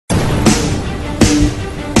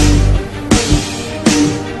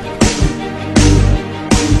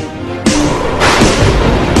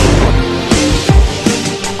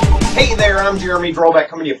I'm Jeremy Drobeck,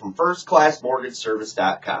 coming to you from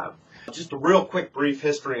firstclassmortgageservice.com. Just a real quick brief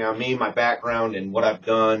history on me, my background, and what I've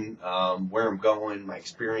done, where I'm going, my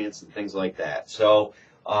experience, and things like that. So,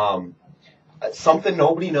 something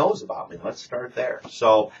nobody knows about me. Let's start there.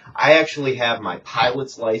 So, I actually have my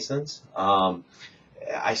pilot's license.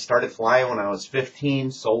 I started flying when I was 15,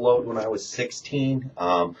 soloed when I was 16,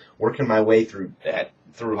 working my way through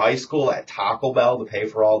high school at Taco Bell to pay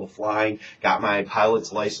for all the flying. Got my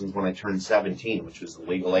pilot's license when I turned 17, which was the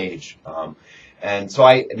legal age. And so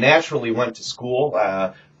I naturally went to school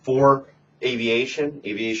for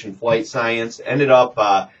aviation flight science. Ended up,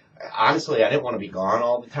 honestly, I didn't want to be gone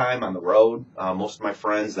all the time on the road. Most of my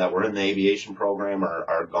friends that were in the aviation program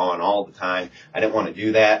are gone all the time. I didn't want to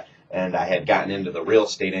do that. And I had gotten into the real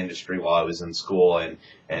estate industry while I was in school and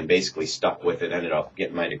basically stuck with it. Ended up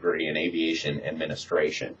getting my degree in aviation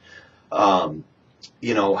administration.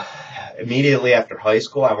 Immediately after high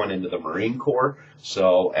school, I went into the Marine Corps.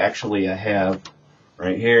 So actually I have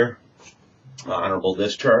right here, honorable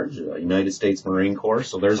discharge, United States Marine Corps.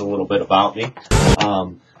 So there's a little bit about me.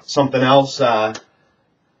 Something else a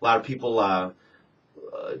lot of people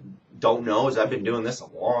don't know is I've been doing this a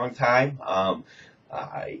long time.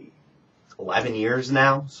 11 years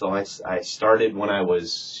now. So I started when I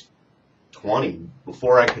was 20,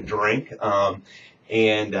 before I could drink. I've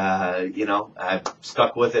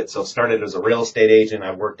stuck with it. So started as a real estate agent.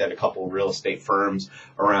 I worked at a couple of real estate firms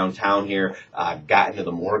around town here. Got into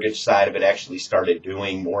the mortgage side of it. Actually started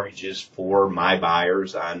doing mortgages for my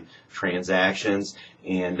buyers on transactions.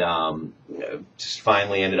 And just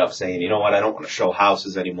finally ended up saying, you know what, I don't want to show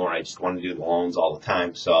houses anymore. I just want to do the loans all the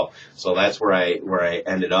time. So that's where I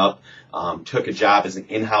ended up. Took a job as an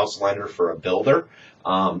in-house lender for a builder.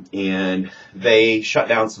 And they shut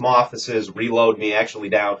down some offices, reload me actually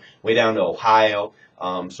way down to Ohio.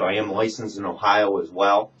 So I am licensed in Ohio as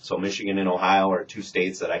well. So Michigan and Ohio are two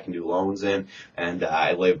states that I can do loans in. And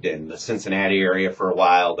I lived in the Cincinnati area for a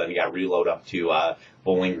while. Then got reloaded up to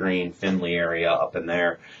Bowling Green, Findlay area up in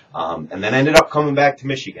there. And then ended up coming back to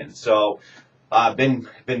Michigan. So been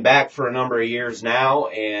back for a number of years now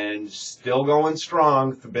and still going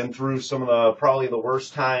strong. Been through some of probably the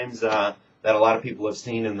worst times that a lot of people have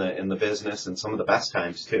seen in the business, and some of the best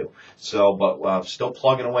times too. So, but still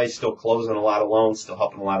plugging away, still closing a lot of loans, still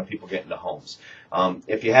helping a lot of people get into homes.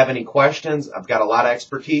 If you have any questions, I've got a lot of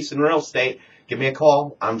expertise in real estate. Give me a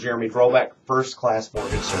call. I'm Jeremy Drobeck,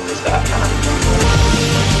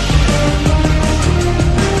 firstclassmortgageservice.com.